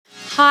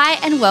Hi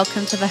and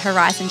welcome to the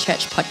Horizon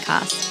Church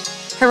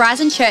podcast.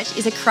 Horizon Church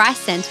is a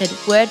Christ-centered,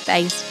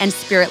 word-based and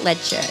spirit-led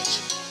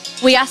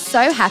church. We are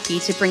so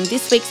happy to bring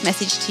this week's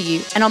message to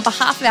you, and on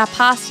behalf of our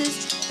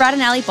pastors, Brad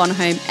and Ali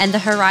Bonholm and the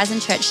Horizon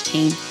Church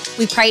team,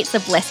 we pray it's a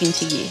blessing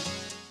to you.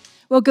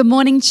 Well, good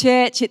morning,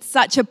 church. It's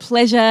such a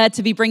pleasure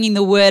to be bringing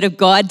the word of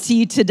God to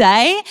you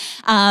today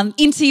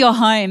into your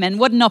home. And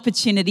what an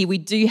opportunity we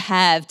do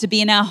have to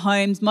be in our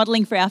homes,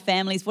 modeling for our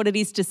families what it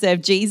is to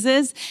serve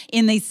Jesus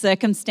in these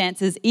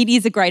circumstances. It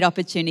is a great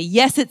opportunity.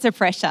 Yes, it's a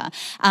pressure,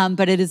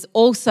 but it is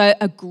also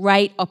a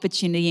great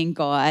opportunity in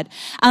God.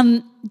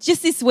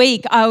 Just this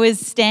week, I was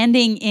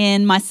standing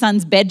in my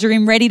son's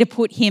bedroom ready to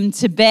put him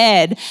to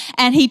bed,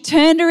 and he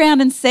turned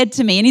around and said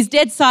to me, in his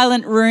dead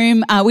silent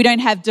room, we don't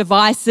have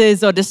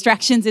devices or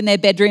distractions in their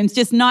bedrooms,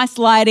 just nice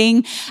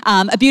lighting,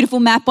 a beautiful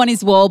map on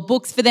his wall,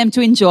 books for them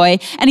to enjoy.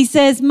 And he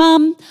says,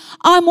 "Mum,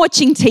 I'm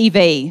watching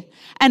TV."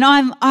 And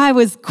I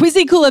was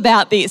quizzical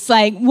about this.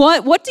 Like,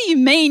 what do you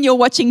mean you're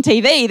watching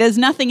TV? There's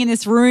nothing in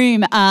this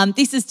room.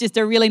 This is just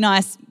a really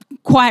nice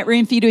quiet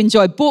room for you to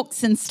enjoy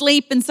books and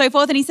sleep and so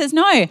forth. And he says,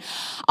 "No,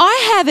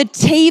 I have a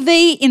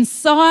TV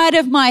inside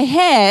of my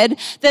head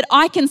that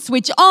I can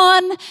switch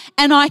on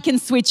and I can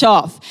switch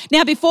off."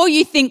 Now, before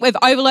you think we've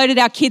overloaded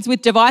our kids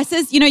with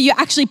devices, you're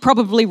actually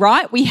probably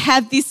right. We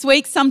have this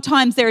week.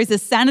 Sometimes there is a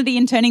sanity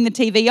in turning the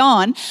TV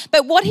on.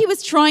 But what he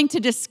was trying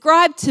to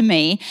describe to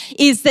me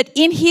is that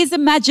in his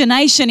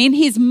imagination, in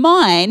his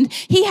mind,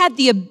 he had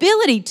the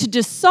ability to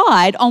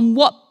decide on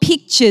what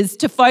pictures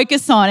to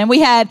focus on. And we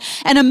had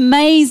an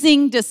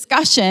amazing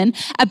discussion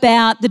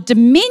about the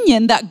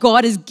dominion that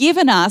God has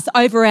given us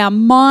over our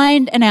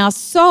mind and our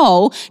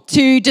soul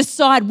to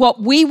decide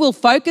what we will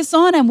focus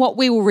on and what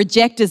we will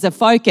reject as a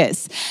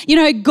focus.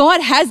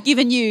 God has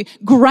given you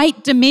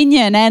great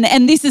dominion,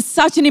 and this is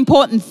such an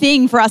important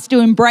thing for us to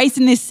embrace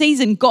in this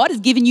season. God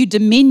has given you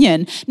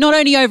dominion, not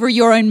only over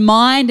your own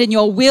mind and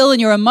your will and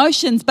your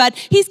emotions, but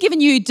He's given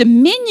you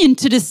dominion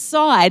to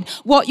decide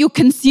what you'll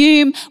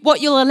consume,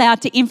 what you'll allow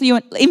to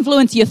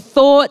influence your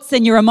thoughts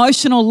and your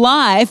emotional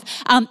life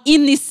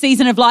in this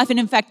season of life, and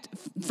in fact,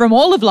 from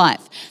all of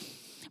life.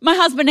 My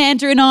husband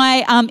Andrew and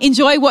I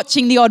enjoy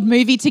watching the odd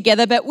movie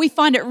together, but we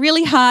find it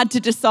really hard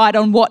to decide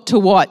on what to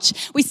watch.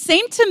 We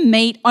seem to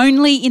meet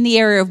only in the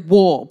area of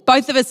war.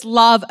 Both of us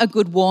love a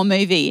good war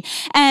movie.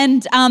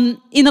 And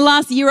in the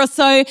last year or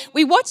so,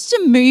 we watched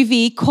a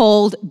movie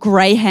called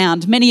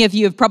Greyhound. Many of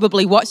you have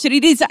probably watched it.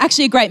 It is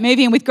actually a great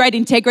movie and with great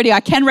integrity. I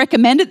can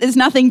recommend it. There's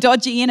nothing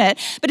dodgy in it.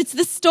 But it's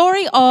the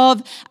story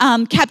of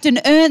Captain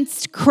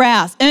Ernst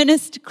Krauss.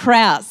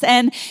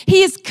 And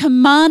he is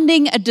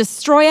commanding a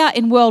destroyer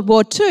in World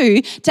War II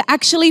to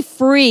actually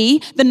free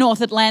the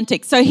North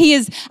Atlantic. So he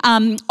is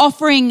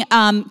offering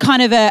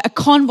kind of a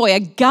convoy,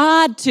 a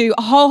guard to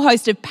a whole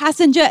host of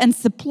passenger and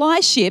supply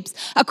ships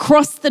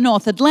across the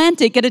North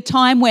Atlantic at a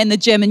time when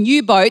the German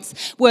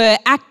U-boats were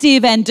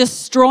active and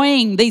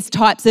destroying these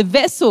types of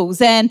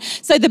vessels. And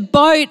so the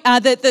boat,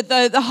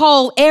 the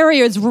whole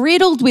area is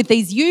riddled with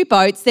these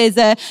U-boats. There's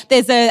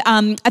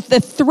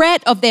the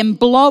threat of them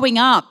blowing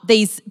up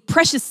these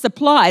precious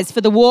supplies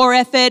for the war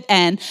effort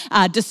and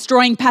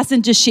destroying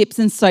passenger ships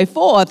and so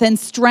forth, and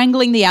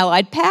strangling the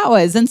Allied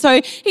powers. And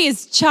so he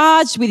is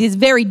charged with his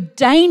very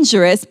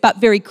dangerous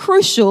but very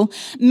crucial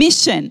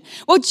mission.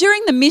 Well,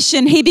 during the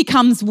mission, he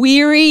becomes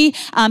weary.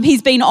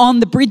 He's been on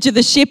the bridge of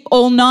the ship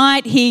all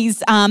night.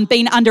 He's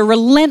been under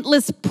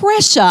relentless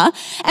pressure.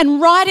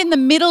 And right in the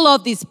middle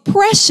of this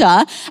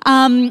pressure,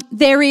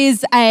 there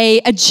is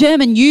a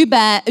German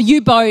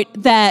U-boat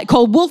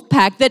called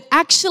Wolfpack that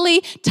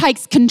actually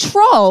takes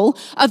control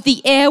of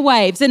the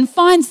airwaves and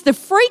finds the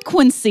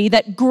frequency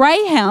that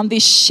Greyhound,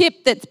 this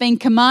ship that's been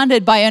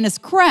commanded by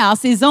Ernst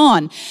Krauss, is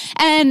on.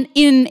 And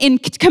in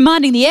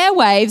commanding the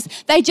airwaves,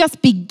 they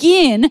just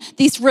begin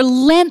this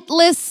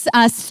relentless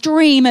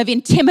stream of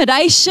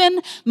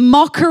intimidation,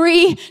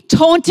 mockery,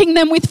 taunting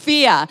them with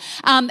fear.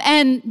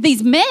 And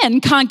these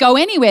men can't go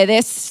anywhere.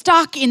 They're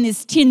stuck in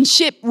this tin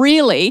ship,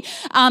 really,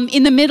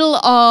 in the middle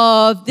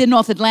of the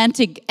North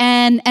Atlantic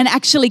and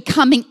actually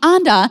coming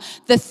under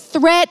the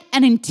threat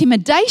and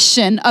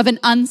intimidation of an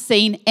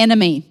unseen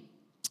enemy.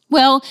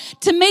 Well,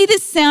 to me,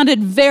 this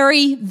sounded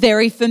very,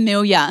 very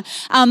familiar.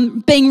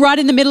 Being right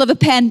in the middle of a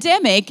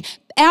pandemic,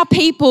 our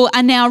people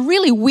are now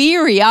really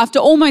weary after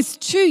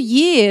almost 2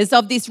 years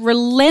of this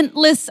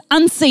relentless,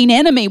 unseen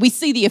enemy. We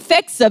see the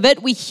effects of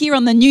it. We hear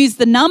on the news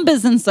the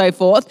numbers and so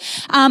forth.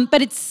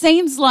 But it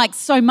seems like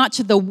so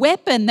much of the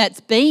weapon that's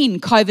been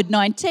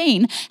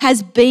COVID-19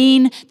 has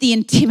been the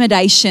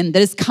intimidation that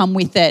has come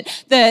with it,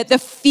 the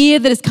fear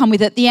that has come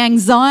with it, the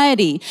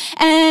anxiety.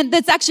 And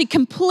that's actually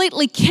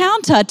completely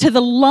counter to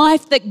the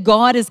life that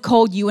God has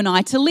called you and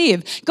I to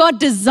live. God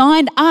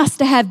designed us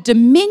to have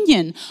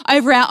dominion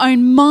over our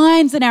own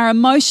minds and our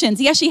emotions.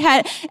 He actually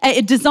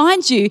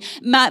designed you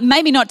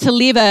maybe not to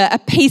live a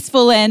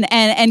peaceful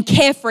and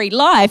carefree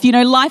life.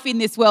 Life in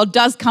this world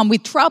does come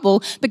with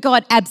trouble, but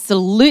God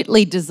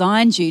absolutely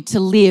designed you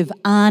to live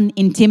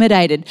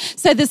unintimidated.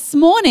 So this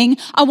morning,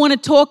 I want to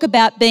talk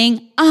about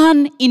being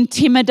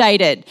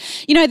unintimidated.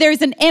 You know, there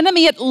is an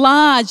enemy at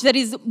large that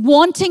is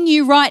wanting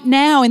you right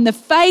now in the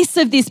face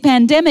of this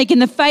pandemic, in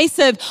the face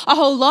of a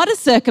whole lot of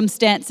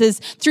circumstances,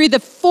 through the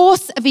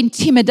force of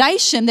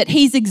intimidation that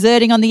he's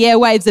exerting on the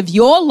airwaves of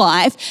your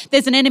life.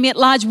 There's an enemy at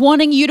large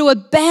wanting you to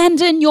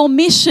abandon your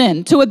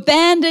mission, to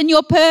abandon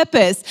your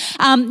purpose,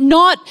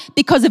 not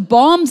because of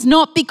bombs,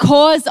 not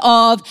because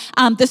of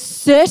the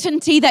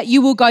certainty that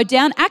you will go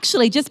down,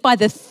 actually just by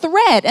the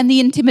threat and the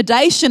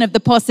intimidation of the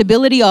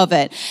possibility of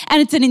it.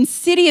 And it's an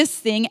insidious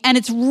thing, and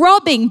it's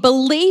robbing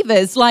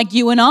believers like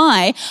you and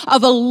I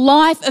of a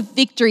life of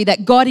victory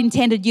that God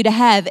intended you to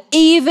have,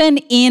 even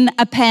in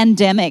a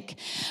pandemic.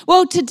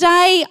 Well,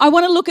 today I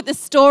want to look at the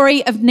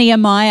story of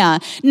Nehemiah.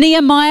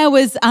 Nehemiah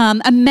was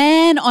a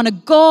man on a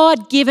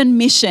God-given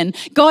mission.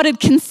 God had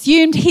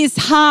consumed his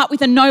heart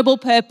with a noble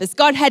purpose.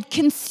 God had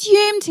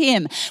consumed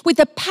him with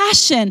a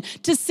passion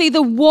to see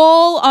the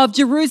wall of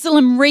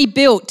Jerusalem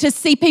rebuilt, to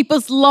see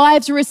people's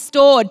lives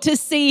restored, to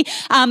see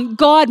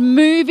God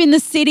move in the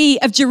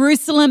city of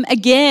Jerusalem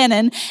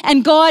again.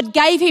 And God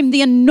gave him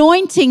the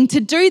anointing to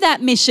do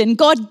that mission.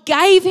 God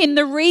gave him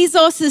the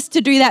resources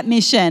to do that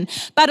mission.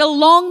 But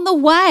along the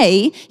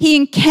way, he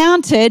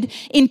encountered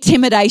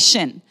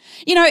intimidation.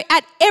 You know,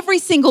 at every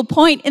single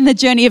point in the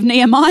journey of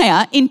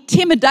Nehemiah,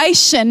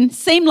 intimidation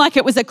seemed like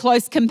it was a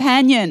close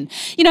companion.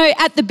 You know,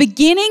 at the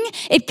beginning,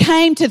 it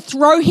came to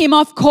throw him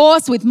off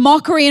course with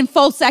mockery and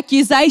false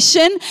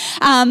accusation.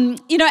 And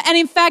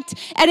in fact,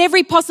 at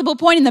every possible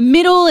point in the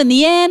middle and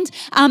the end,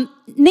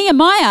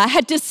 Nehemiah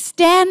had to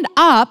stand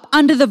up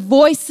under the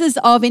voices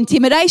of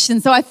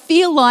intimidation. So I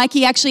feel like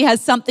he actually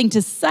has something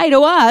to say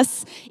to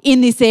us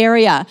in this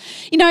area.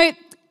 You know,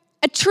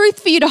 a truth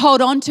for you to hold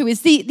on to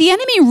is the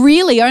enemy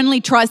really only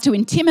tries to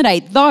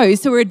intimidate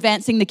those who are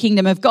advancing the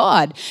kingdom of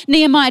God.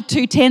 Nehemiah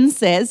 2:10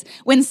 says,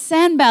 when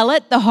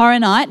Sanballat the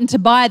Horonite and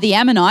Tobiah the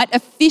Ammonite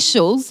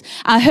officials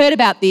heard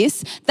about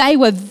this, they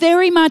were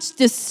very much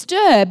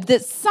disturbed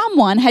that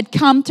someone had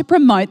come to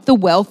promote the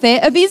welfare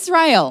of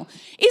Israel.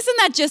 Isn't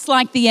that just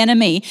like the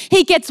enemy?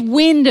 He gets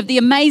wind of the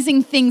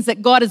amazing things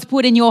that God has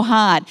put in your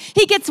heart.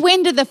 He gets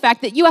wind of the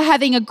fact that you are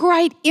having a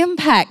great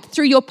impact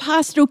through your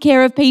pastoral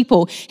care of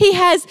people. He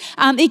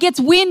gets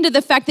wind of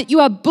the fact that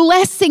you are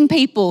blessing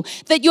people,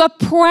 that you are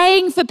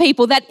praying for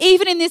people, that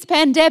even in this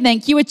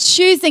pandemic, you are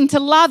choosing to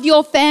love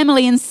your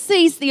family and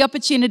seize the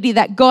opportunity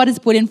that God has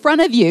put in front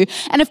of you.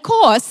 And of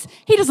course,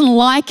 he doesn't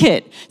like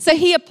it. So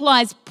he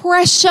applies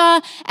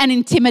pressure and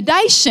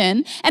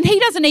intimidation, and he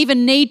doesn't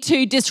even need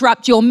to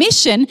disrupt your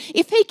mission.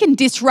 If he can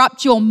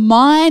disrupt your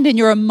mind and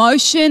your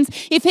emotions,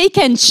 if he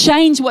can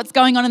change what's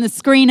going on the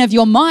screen of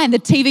your mind, the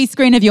TV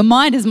screen of your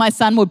mind, as my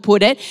son would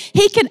put it,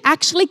 he can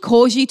actually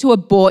cause you to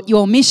abort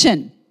your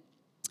mission.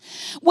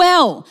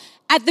 Well,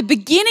 at the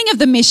beginning of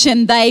the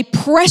mission, they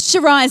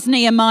pressurized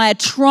Nehemiah,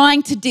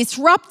 trying to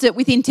disrupt it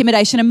with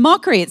intimidation and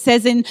mockery. It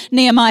says in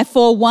Nehemiah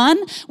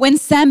 4:1, when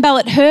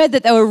Sanballat heard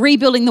that they were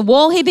rebuilding the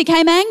wall, he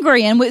became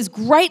angry and was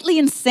greatly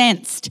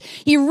incensed.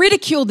 He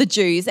ridiculed the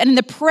Jews, and in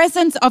the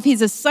presence of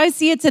his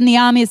associates in the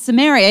army of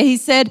Samaria, he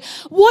said,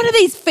 what are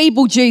these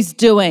feeble Jews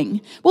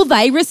doing? Will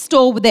they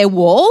restore their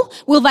wall?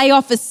 Will they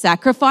offer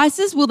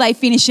sacrifices? Will they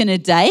finish in a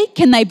day?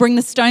 Can they bring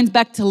the stones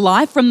back to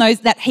life from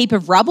that heap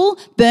of rubble,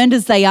 burned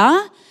as they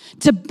are?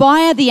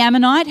 Tobiah the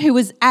Ammonite, who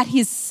was at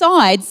his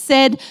side,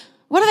 said,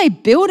 what are they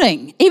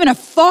building? Even a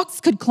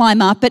fox could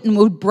climb up it and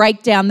would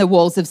break down their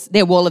wall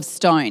of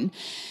stone.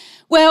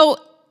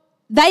 Well,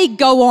 they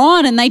go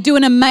on and they do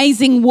an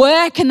amazing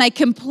work and they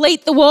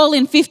complete the wall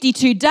in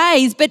 52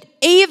 days, but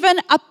even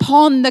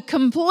upon the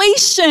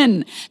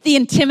completion, the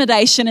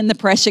intimidation and the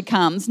pressure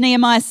comes.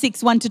 Nehemiah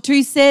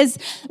 6:1-2 says,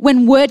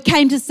 when word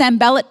came to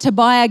Sanballat,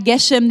 Tobiah,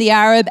 Geshem the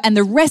Arab, and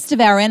the rest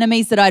of our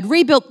enemies that I'd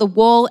rebuilt the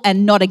wall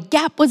and not a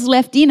gap was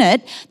left in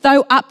it,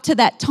 though up to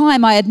that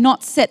time I had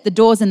not set the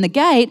doors and the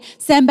gate,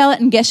 Sanballat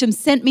and Geshem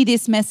sent me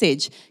this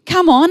message.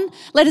 Come on,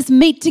 let us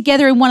meet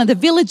together in one of the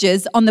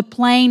villages on the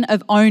plain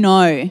of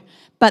Ono.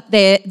 But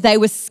they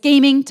were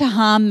scheming to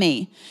harm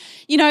me.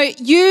 You know,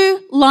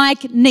 you,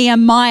 like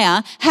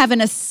Nehemiah, have an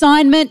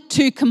assignment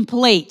to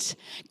complete.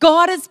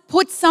 God has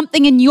put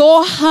something in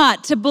your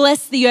heart to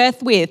bless the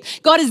earth with.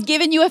 God has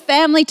given you a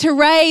family to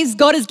raise.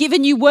 God has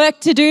given you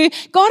work to do.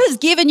 God has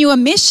given you a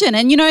mission.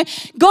 And, you know,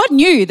 God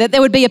knew that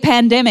there would be a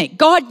pandemic.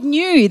 God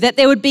knew that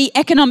there would be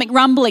economic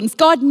rumblings.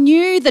 God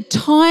knew the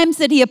times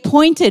that he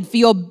appointed for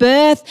your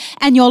birth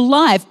and your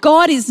life.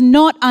 God is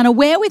not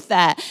unaware of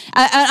that.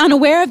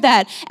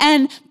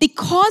 And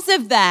because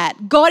of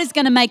that, God is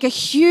going to make a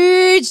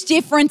huge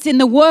difference in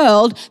the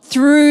world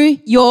through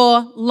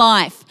your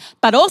life.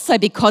 But also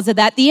because of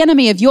that, the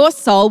enemy of your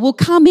soul will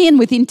come in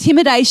with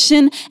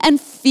intimidation and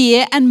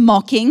fear and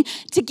mocking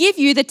to give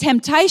you the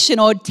temptation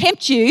or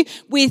tempt you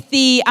with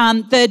the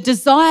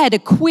desire to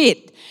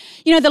quit.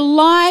 You know, the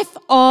life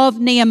of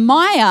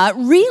Nehemiah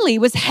really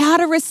was how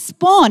to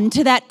respond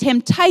to that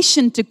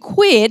temptation to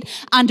quit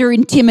under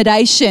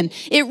intimidation.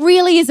 It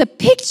really is a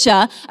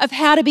picture of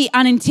how to be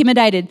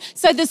unintimidated.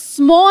 So this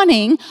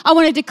morning, I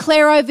want to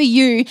declare over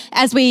you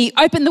as we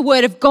open the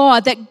Word of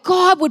God that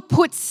God would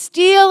put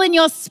steel in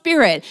your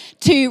spirit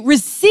to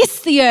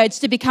resist the urge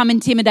to become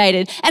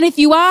intimidated. And if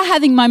you are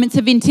having moments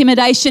of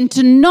intimidation,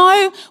 to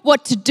know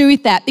what to do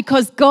with that,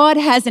 because God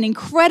has an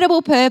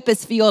incredible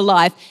purpose for your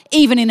life,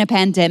 even in a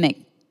pandemic.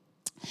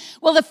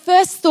 Well, the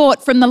first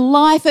thought from the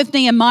life of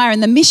Nehemiah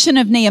and the mission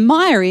of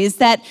Nehemiah is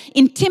that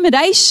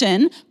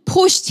intimidation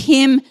pushed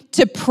him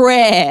to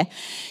prayer.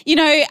 You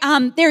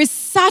know, there is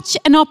such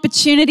an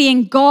opportunity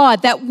in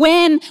God that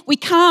when we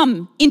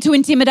come into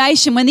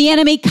intimidation, when the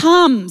enemy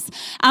comes,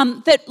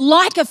 that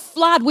like a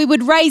flood, we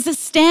would raise a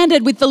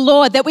standard with the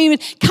Lord, that we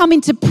would come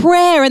into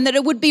prayer, and that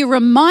it would be a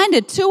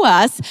reminder to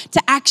us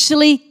to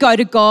actually go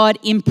to God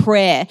in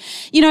prayer.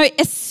 You know,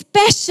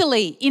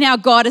 especially in our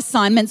God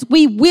assignments,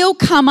 we will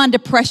come under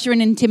pressure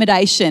and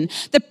intimidation.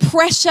 The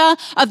pressure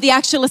of the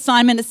actual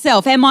assignment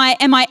itself. Am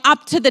I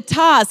up to the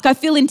task? I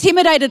feel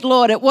intimidated,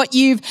 Lord, at what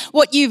you've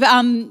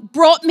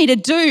brought me to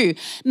do.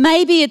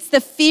 Maybe it's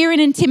the fear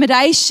and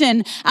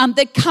intimidation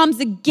that comes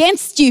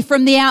against you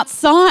from the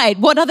outside,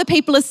 what other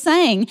people are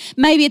saying.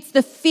 Maybe it's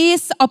the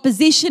fierce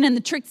opposition and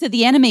the tricks of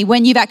the enemy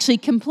when you've actually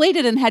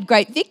completed and had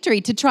great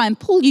victory to try and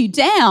pull you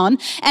down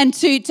and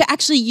to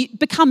actually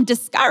become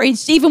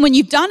discouraged even when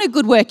you've done a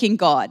good work in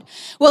God.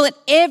 Well, at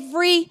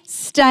every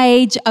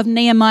stage of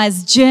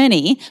Nehemiah's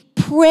journey,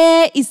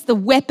 prayer is the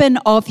weapon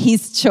of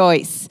his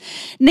choice.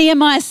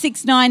 Nehemiah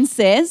 6:9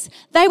 says,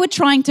 they were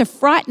trying to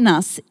frighten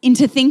us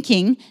into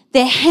thinking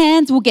their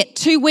hands will get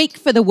too weak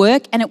for the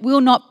work and it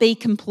will not be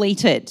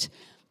completed.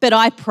 But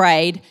I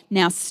prayed,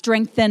 now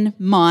strengthen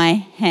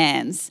my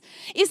hands.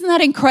 Isn't that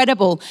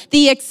incredible?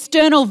 The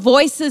external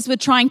voices were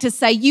trying to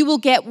say, you will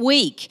get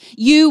weak.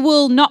 You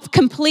will not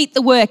complete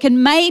the work.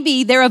 And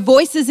maybe there are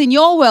voices in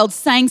your world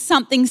saying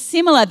something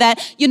similar,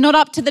 that you're not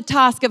up to the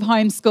task of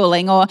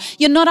homeschooling, or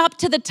you're not up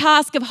to the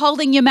task of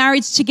holding your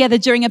marriage together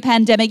during a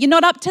pandemic. You're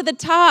not up to the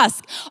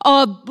task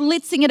of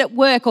blitzing it at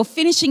work, or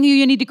finishing your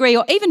uni degree,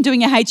 or even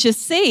doing a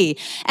HSC.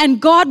 And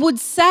God would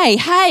say,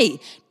 hey,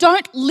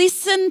 don't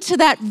listen to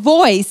that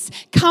voice.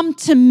 Come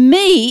to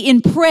me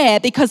in prayer,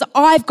 because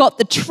I've got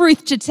the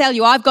truth to tell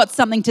you. I've got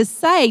something to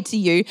say to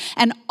you,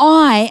 and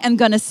I am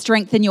going to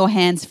strengthen your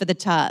hands for the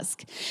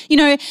task. You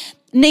know,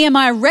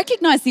 Nehemiah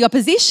recognized the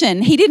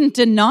opposition. He didn't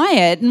deny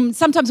it. And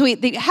sometimes we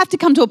have to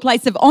come to a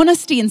place of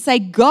honesty and say,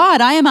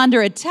 God, I am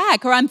under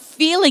attack, or I'm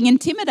feeling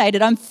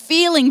intimidated. I'm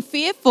feeling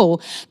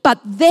fearful. But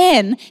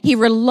then he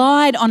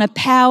relied on a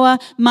power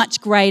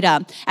much greater.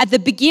 At the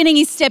beginning,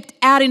 he stepped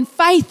out in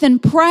faith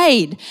and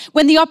prayed.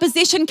 When the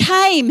opposition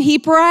came, he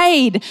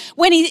prayed.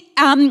 When he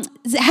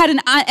had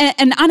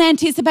an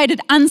unanticipated,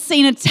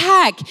 unseen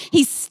attack,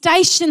 he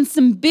stationed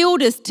some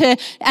builders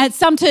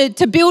some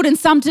to build and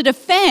some to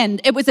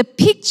defend. It was a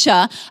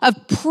picture of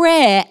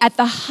prayer at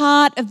the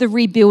heart of the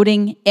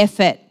rebuilding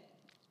effort.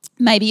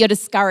 Maybe you're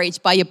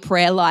discouraged by your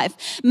prayer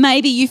life.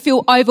 Maybe you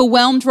feel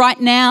overwhelmed right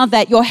now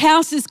that your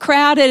house is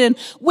crowded and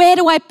where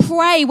do I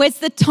pray? Where's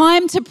the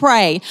time to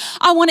pray?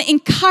 I want to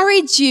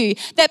encourage you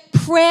that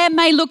prayer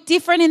may look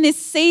different in this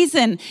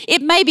season.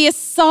 It may be a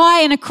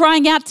sigh and a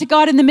crying out to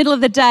God in the middle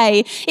of the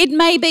day. It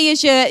may be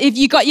if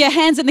you got your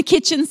hands in the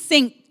kitchen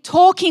sink,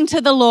 talking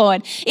to the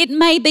Lord. It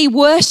may be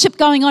worship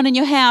going on in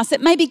your house. It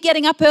may be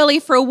getting up early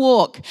for a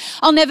walk.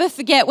 I'll never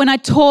forget when I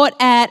taught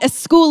at a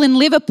school in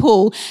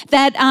Liverpool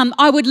that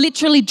I would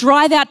literally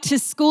drive out to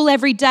school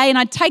every day, and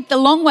I'd take the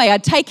long way.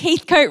 I'd take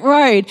Heathcote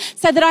Road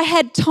so that I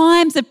had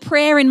times of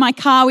prayer in my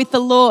car with the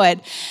Lord.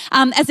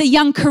 As a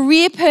young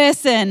career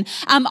person,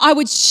 I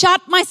would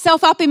shut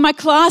myself up in my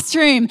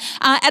classroom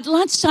at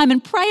lunchtime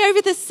and pray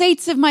over the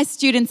seats of my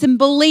students and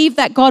believe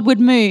that God would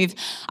move.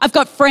 I've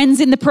got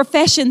friends in the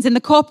professions, in the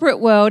corporate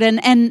world,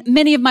 and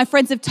many of my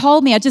friends have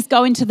told me I just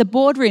go into the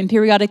boardroom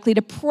periodically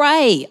to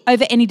pray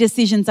over any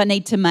decisions I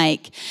need to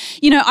make.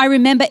 You know, I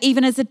remember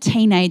even as a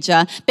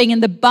teenager being in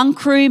the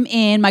bunk room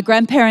in my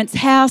grandparents'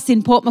 house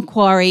in Port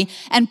Macquarie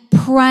and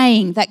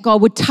praying that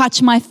God would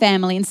touch my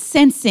family and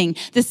sensing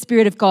the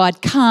Spirit of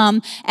God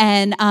come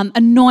and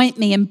anoint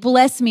me and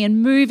bless me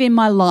and move in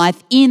my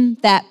life in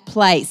that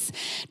place.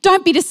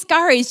 Don't be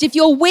discouraged. If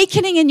you're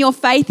weakening in your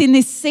faith in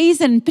this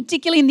season,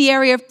 particularly in the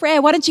area of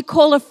prayer, why don't you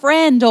call a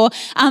friend or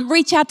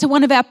reach out to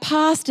one of our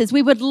pastors?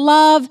 We would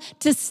love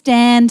to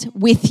stand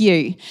with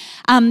you.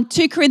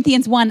 2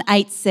 Corinthians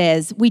 1:8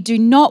 says, we do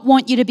not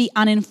want you to be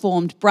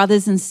uninformed,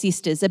 brothers and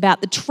sisters,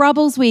 about the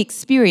troubles we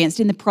experienced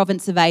in the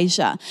province of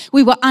Asia.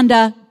 We were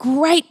under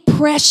great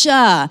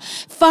pressure,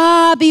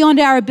 far beyond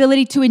our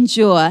ability to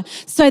endure,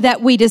 so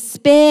that we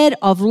despaired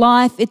of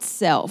life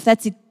itself.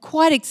 That's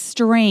quite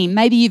extreme.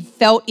 Maybe you've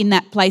felt in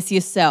that place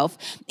yourself.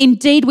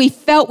 Indeed, we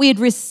felt we had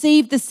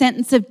received the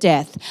sentence of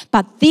death,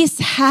 but this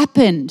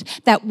happened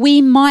that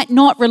we might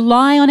not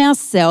rely on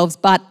ourselves,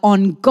 but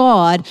on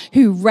God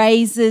who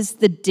raises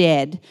the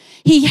dead.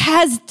 He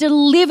has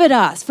delivered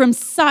us from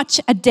such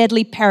a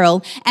deadly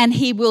peril, and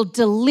he will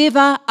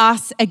deliver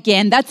us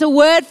again. That's a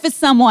word for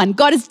someone.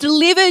 God has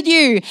delivered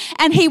you,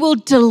 and he will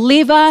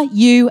deliver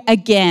you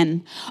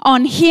again.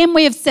 On him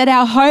we have set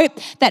our hope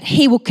that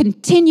he will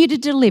continue to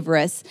deliver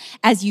us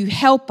as you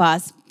help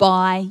us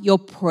by your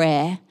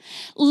prayer.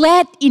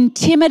 Let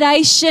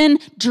intimidation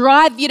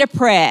drive you to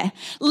prayer.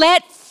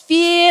 Let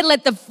fear,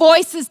 let the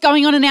voices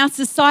going on in our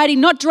society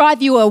not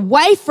drive you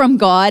away from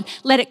God.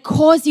 Let it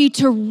cause you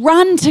to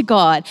run to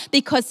God,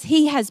 because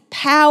he has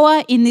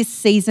power in this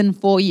season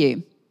for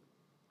you.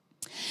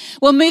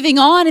 Well, moving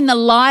on in the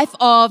life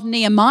of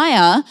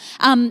Nehemiah,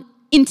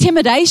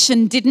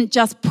 intimidation didn't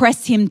just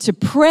press him to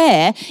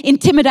prayer.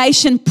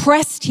 Intimidation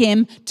pressed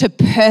him to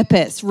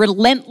purpose,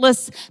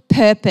 relentless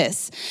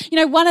purpose. You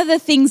know, one of the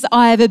things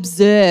I have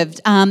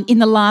observed in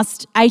the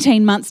last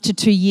 18 months to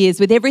 2 years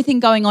with everything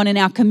going on in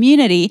our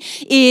community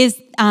is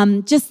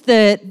just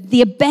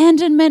the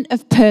abandonment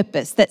of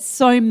purpose that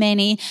so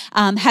many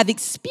have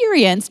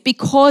experienced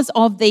because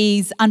of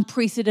these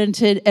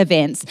unprecedented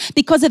events,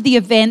 because of the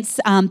events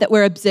that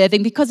we're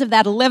observing, because of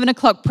that 11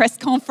 o'clock press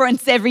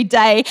conference every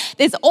day.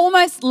 There's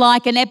almost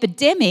like an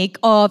epidemic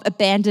of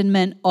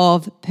abandonment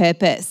of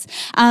purpose.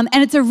 And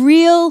it's a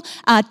real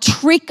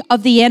trick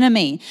of the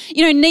enemy.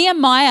 You know,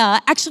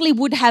 Nehemiah actually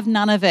would have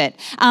none of it.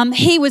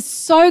 He was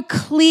so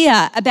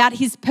clear about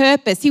his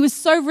purpose. He was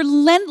so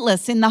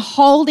relentless in the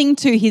holding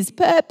to his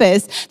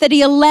purpose that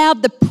he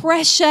allowed the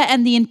pressure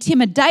and the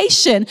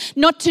intimidation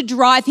not to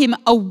drive him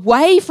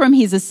away from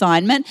his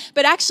assignment,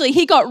 but actually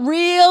he got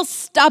real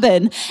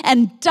stubborn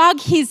and dug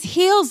his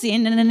heels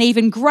in an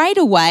even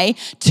greater way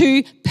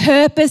to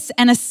purpose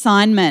and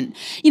assignment.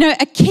 You know,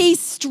 a key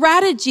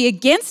strategy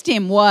against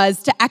him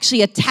was to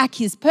actually attack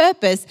his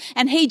purpose,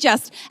 and he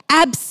just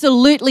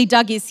absolutely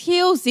dug his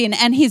heels in,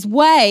 and his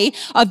way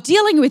of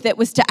dealing with it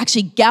was to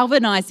actually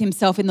galvanize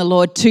himself in the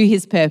Lord to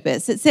his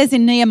purpose. It says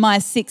in Nehemiah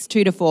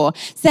 6:2-4,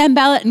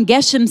 Sanballat and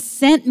Geshem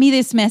sent me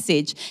this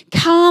message: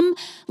 come,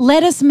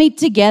 let us meet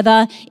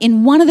together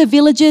in one of the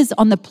villages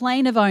on the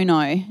plain of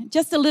Ono.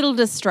 Just a little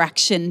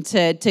distraction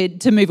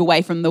to move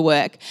away from the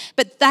work.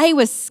 But they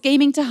were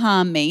scheming to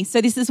harm me.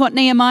 So this is what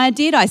Nehemiah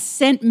did. I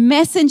sent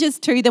messengers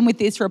to them with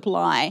this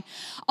reply: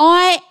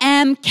 I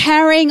am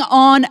carrying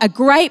on a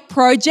great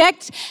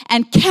project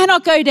and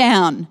cannot go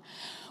down.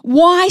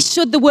 Why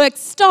should the work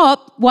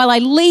stop while I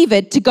leave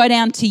it to go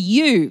down to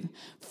you?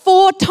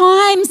 4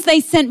 times they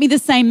sent me the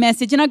same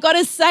message. And I got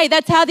to say,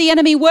 that's how the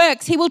enemy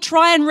works. He will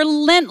try and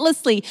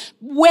relentlessly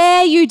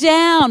wear you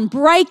down,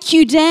 break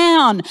you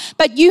down.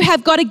 But you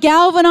have got to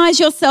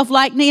galvanize yourself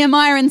like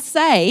Nehemiah and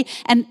say,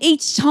 and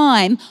each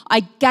time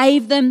I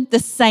gave them the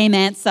same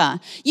answer.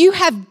 You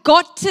have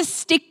got to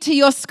stick to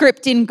your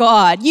script in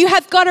God. You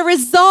have got to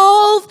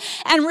resolve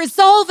and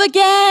resolve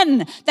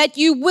again that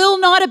you will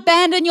not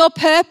abandon your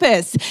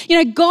purpose.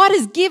 You know, God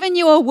has given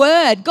you a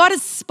word. God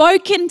has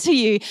spoken to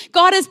you.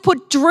 God has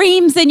put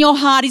dreams in your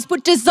heart. He's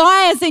put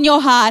desires in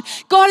your heart.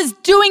 God is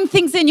doing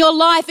things in your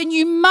life, and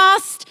you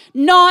must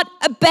not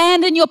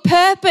abandon your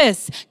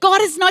purpose.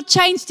 God has not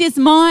changed his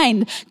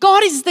mind.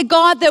 God is the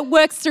God that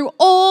works through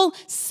all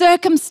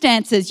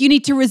circumstances. You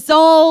need to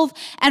resolve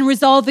and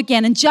resolve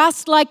again. And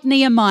just like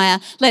Nehemiah,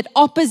 let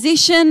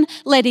opposition,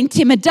 let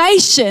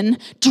intimidation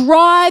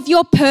drive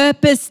your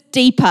purpose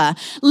deeper.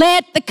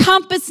 Let the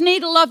compass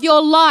needle of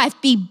your life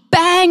be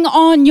bang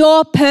on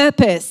your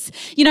purpose.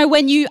 You know,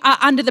 when you are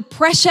under the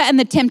pressure and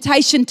the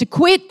temptation to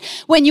quit,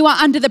 when you are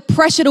under the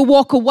pressure to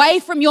walk away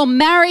from your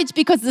marriage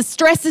because the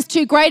stress is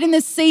too great in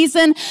this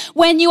season,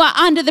 when you are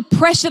under the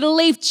pressure to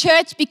leave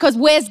church because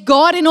where's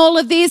God in all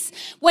of this,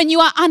 when you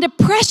are under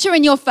pressure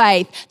in your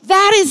faith,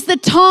 that is the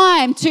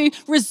time to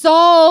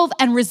resolve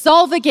and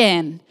resolve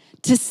again,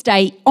 to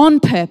stay on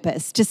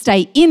purpose, to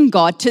stay in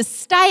God, to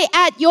stay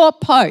at your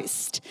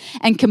post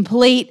and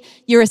complete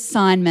your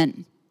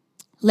assignment.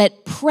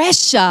 Let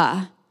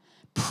pressure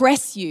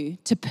press you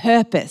to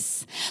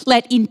purpose.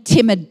 Let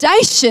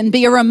intimidation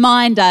be a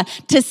reminder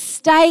to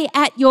stay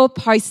at your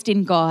post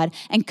in God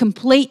and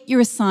complete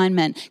your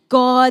assignment.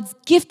 God's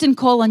gift and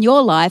call on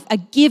your life are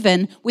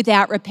given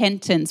without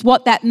repentance.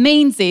 What that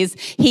means is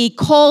he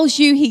calls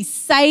you, he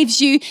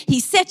saves you, he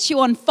sets you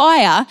on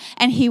fire,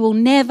 and he will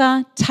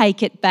never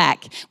take it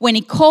back. When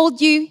he called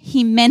you,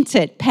 he meant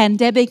it,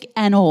 pandemic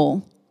and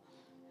all.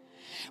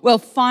 Well,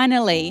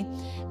 finally,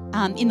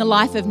 in the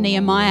life of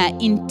Nehemiah,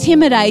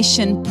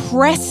 intimidation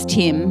pressed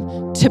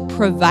him to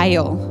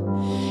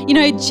prevail. You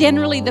know,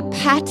 generally the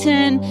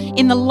pattern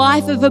in the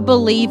life of a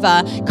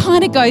believer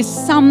kind of goes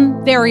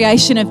some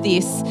variation of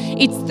this.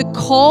 It's the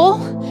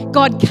call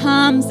God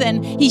comes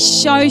and he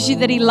shows you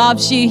that he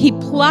loves you. He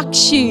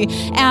plucks you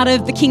out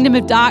of the kingdom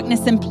of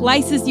darkness and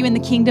places you in the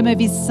kingdom of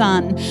his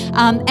Son.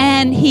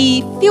 And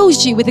he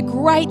fills you with a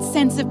great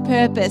sense of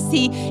purpose.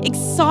 He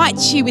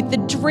excites you with the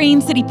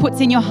dreams that he puts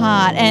in your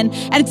heart. And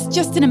it's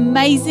just an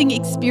amazing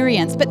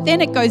experience. But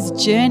then it goes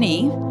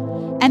journey,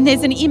 and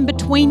there's an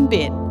in-between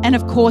bit, and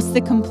of course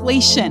the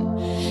completion.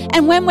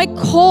 And when we're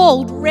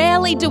called,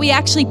 rarely do we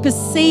actually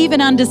perceive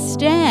and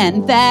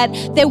understand that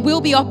there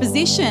will be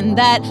opposition,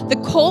 that the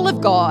call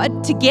of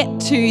God to get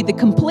to the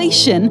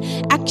completion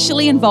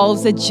actually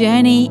involves a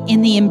journey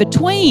in the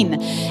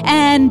in-between.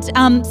 And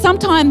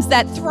sometimes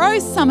that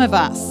throws some of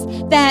us,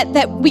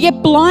 that we get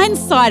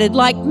blindsided,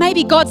 like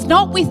maybe God's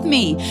not with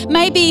me.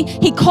 Maybe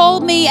he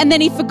called me and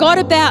then he forgot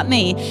about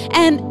me.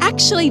 And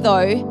actually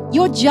though,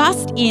 you're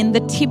just in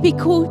the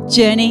typical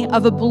journey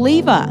of a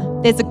believer.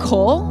 There's a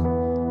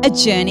call, a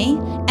journey,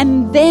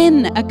 and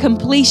then a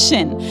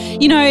completion.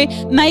 You know,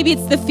 maybe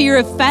it's the fear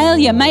of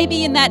failure.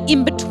 Maybe in that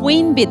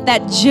in-between bit,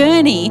 that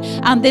journey,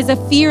 there's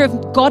a fear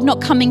of God not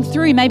coming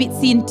through. Maybe it's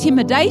the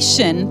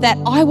intimidation that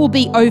I will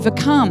be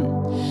overcome.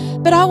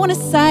 But I want to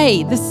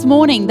say this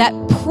morning that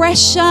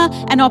pressure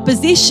and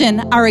opposition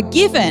are a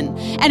given.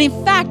 And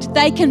in fact,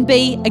 they can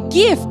be a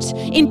gift.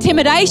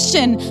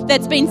 Intimidation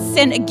that's been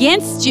sent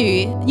against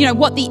you, you know,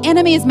 what the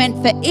enemy has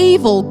meant for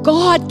evil,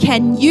 God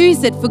can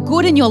use it for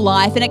good in your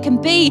life. And it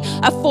can be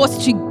a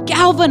force to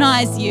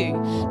galvanize you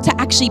to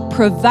actually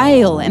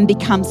prevail and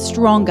become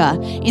stronger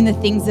in the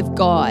things of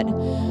God.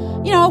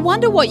 You know, I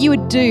wonder what you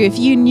would do if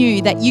you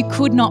knew that you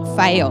could not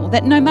fail,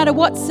 that no matter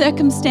what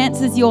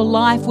circumstances your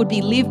life would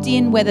be lived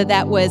in, whether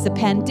that was a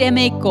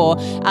pandemic or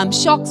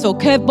shocks or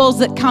curveballs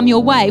that come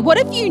your way. What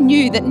if you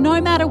knew that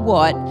no matter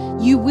what,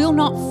 you will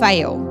not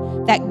fail,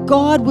 that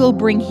God will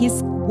bring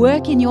his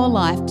work in your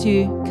life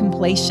to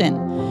completion?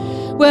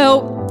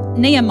 Well,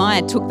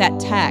 Nehemiah took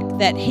that tack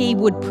that he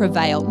would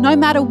prevail. No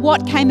matter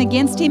what came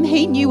against him,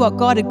 he knew what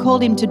God had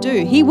called him to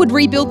do. He would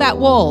rebuild that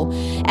wall.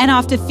 And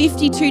after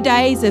 52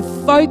 days of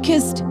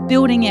focused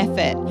building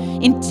effort,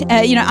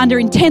 under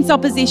intense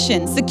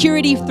opposition,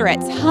 security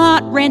threats,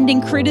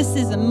 heart-rending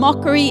criticism,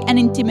 mockery and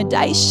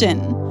intimidation,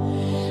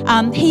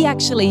 he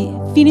actually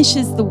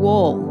finishes the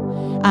wall.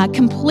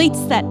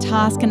 Completes that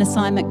task and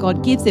assignment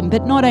God gives him.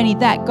 But not only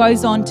that,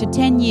 goes on to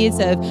 10 years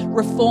of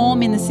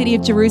reform in the city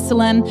of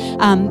Jerusalem,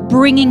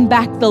 bringing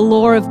back the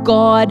law of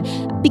God,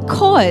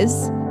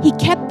 because he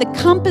kept the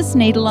compass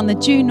needle on the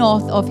due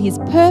north of his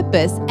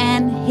purpose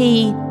and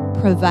he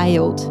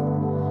prevailed.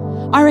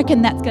 I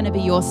reckon that's going to be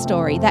your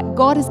story, that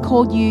God has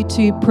called you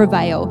to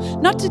prevail,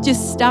 not to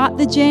just start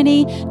the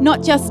journey,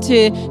 not just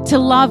to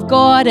love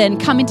God and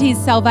come into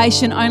his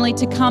salvation only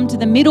to come to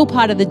the middle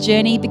part of the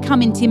journey,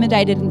 become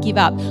intimidated and give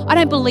up. I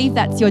don't believe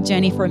that's your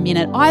journey for a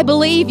minute. I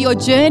believe your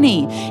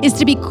journey is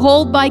to be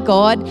called by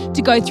God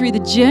to go through the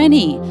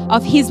journey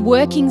of his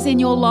workings in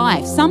your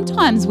life,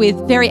 sometimes with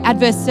very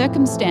adverse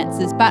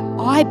circumstances, but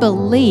I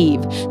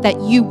believe that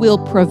you will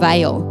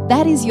prevail.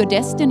 That is your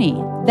destiny.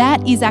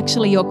 That is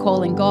actually your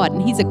call in God, and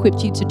he's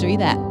equipped you to do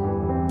that.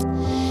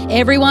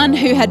 Everyone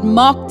who had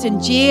mocked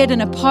and jeered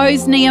and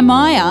opposed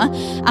Nehemiah,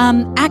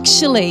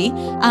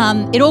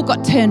 it all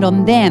got turned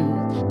on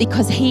them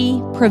because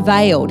he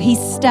prevailed. He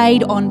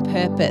stayed on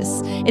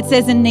purpose. It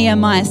says in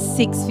Nehemiah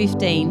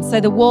 6:15, so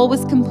the wall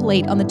was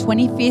complete on the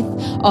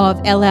 25th of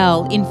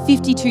Elul in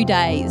 52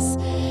 days.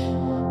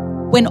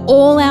 When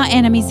all our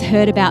enemies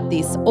heard about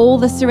this, all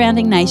the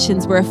surrounding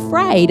nations were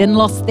afraid and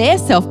lost their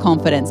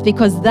self-confidence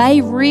because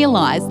they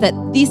realized that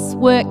this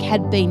work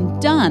had been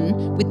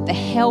done with the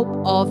help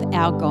of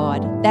our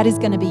God. That is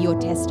going to be your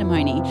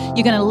testimony.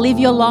 You're going to live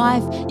your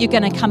life. You're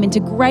going to come into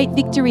great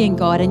victory in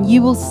God, and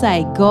you will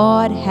say,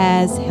 God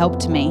has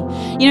helped me.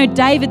 You know,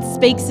 David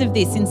speaks of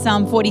this in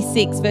Psalm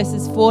 46,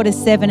 verses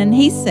 4-7, and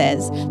he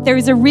says, there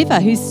is a river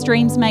whose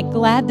streams make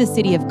glad the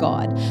city of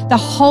God, the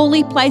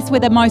holy place where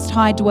the Most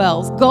High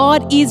dwells.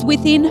 God is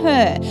within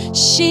her.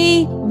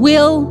 She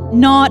will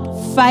not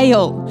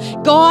fail.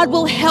 God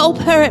will help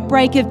her at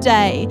break of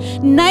day.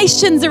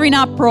 Nations are in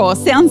uproar.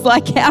 Sounds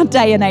like our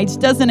day and age,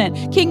 doesn't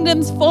it?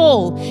 Kingdoms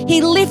fall.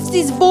 He lifts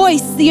his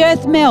voice, the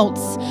earth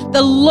melts.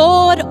 The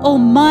Lord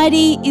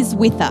Almighty is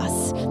with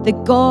us. The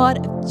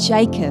God of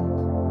Jacob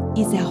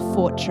is our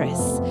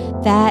fortress.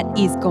 That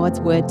is God's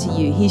word to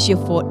you. He's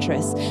your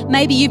fortress.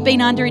 Maybe you've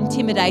been under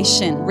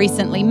intimidation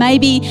recently.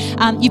 Maybe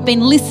you've been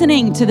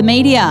listening to the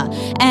media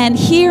and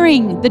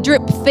hearing the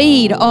drip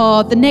feed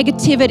of the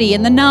negativity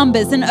and the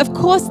numbers. And of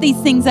course, these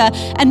things are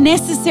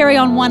necessary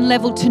on one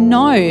level to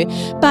know,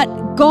 but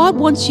God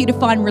wants you to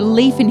find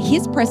relief in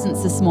his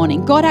presence this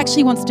morning. God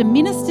actually wants to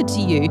minister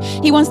to you.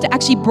 He wants to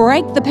actually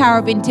break the power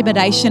of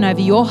intimidation over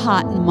your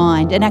heart and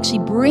mind and actually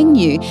bring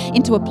you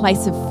into a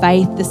place of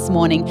faith this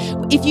morning.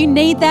 If you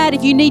need that,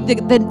 if you need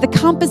the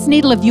compass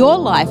needle of your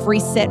life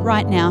reset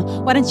right now,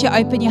 why don't you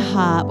open your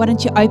heart? Why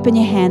don't you open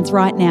your hands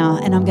right now?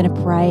 And I'm going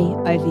to pray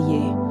over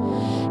you.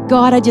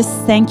 God, I just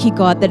thank you,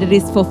 God, that it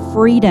is for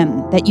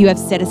freedom that you have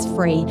set us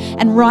free.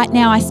 And right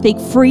now I speak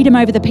freedom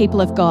over the people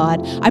of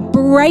God. I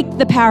break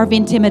the power of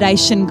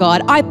intimidation,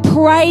 God. I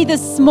pray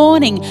this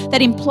morning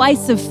that in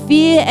place of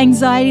fear,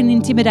 anxiety, and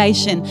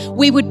intimidation,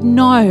 we would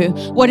know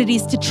what it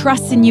is to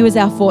trust in you as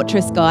our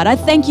fortress, God. I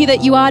thank you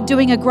that you are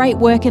doing a great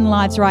work in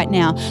lives right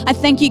now. I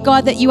thank you,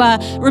 God, that you are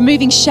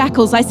removing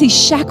shackles. I see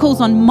shackles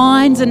on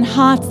minds and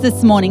hearts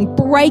this morning,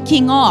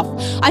 breaking off.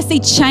 I see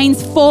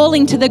chains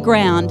falling to the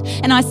ground,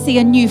 and I see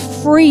a new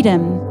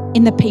freedom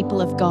in the people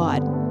of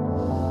God.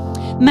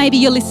 Maybe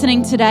you're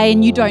listening today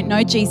and you don't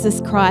know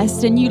Jesus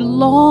Christ and you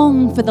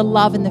long for the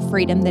love and the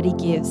freedom that he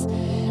gives.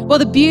 Well,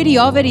 the beauty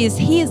of it is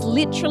he is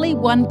literally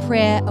one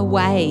prayer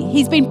away.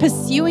 He's been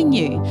pursuing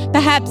you.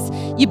 Perhaps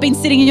you've been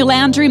sitting in your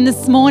lounge room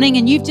this morning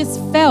and you've just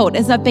felt,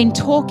 as I've been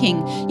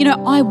talking,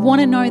 I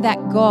want to know that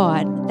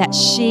God that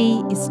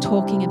she is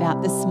talking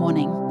about this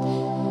morning.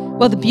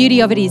 Well, the beauty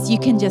of it is you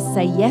can just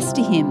say yes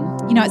to him.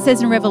 It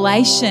says in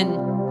Revelation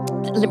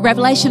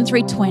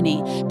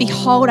 3:20,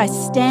 behold, I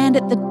stand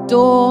at the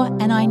door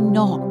and I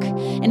knock.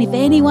 And if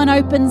anyone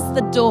opens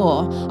the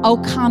door, I'll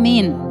come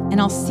in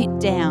and I'll sit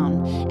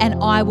down and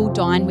I will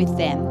dine with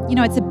them.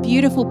 It's a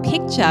beautiful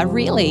picture,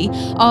 really,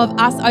 of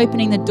us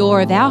opening the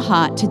door of our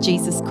heart to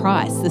Jesus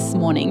Christ this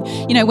morning.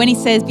 When he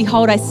says,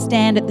 behold, I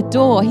stand at the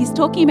door, he's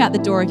talking about the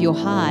door of your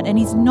heart, and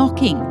he's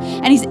knocking,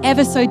 and he's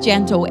ever so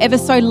gentle, ever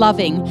so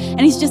loving,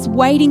 and he's just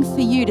waiting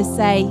for you to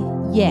say,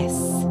 yes,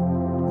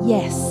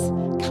 yes.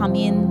 Come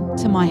in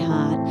to my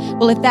heart.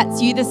 Well, if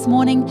that's you this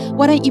morning,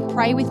 why don't you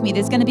pray with me?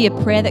 There's going to be a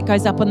prayer that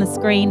goes up on the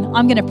screen.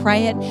 I'm going to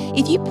pray it.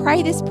 If you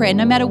pray this prayer,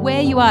 no matter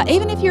where you are,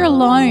 even if you're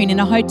alone in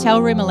a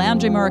hotel room, a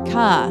lounge room, or a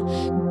car,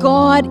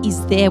 God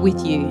is there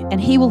with you and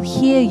he will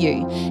hear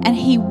you and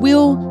he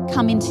will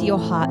come into your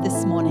heart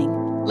this morning.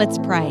 Let's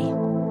pray.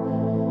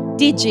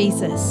 Dear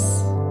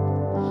Jesus,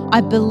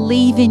 I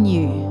believe in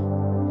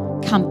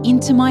you. Come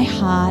into my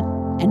heart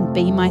and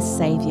be my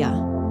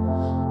Savior.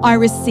 I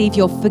receive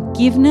your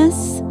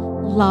forgiveness,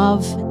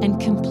 love,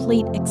 and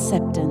complete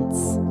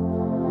acceptance.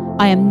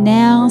 I am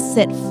now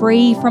set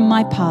free from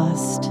my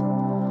past.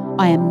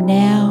 I am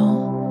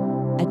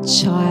now a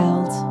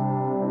child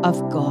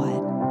of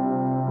God.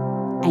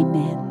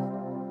 Amen.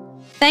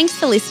 Thanks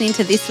for listening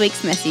to this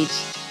week's message.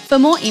 For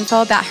more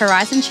info about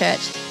Horizon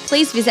Church,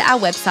 please visit our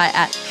website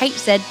at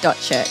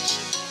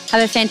hz.church.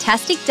 Have a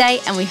fantastic day,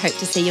 and we hope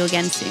to see you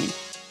again soon.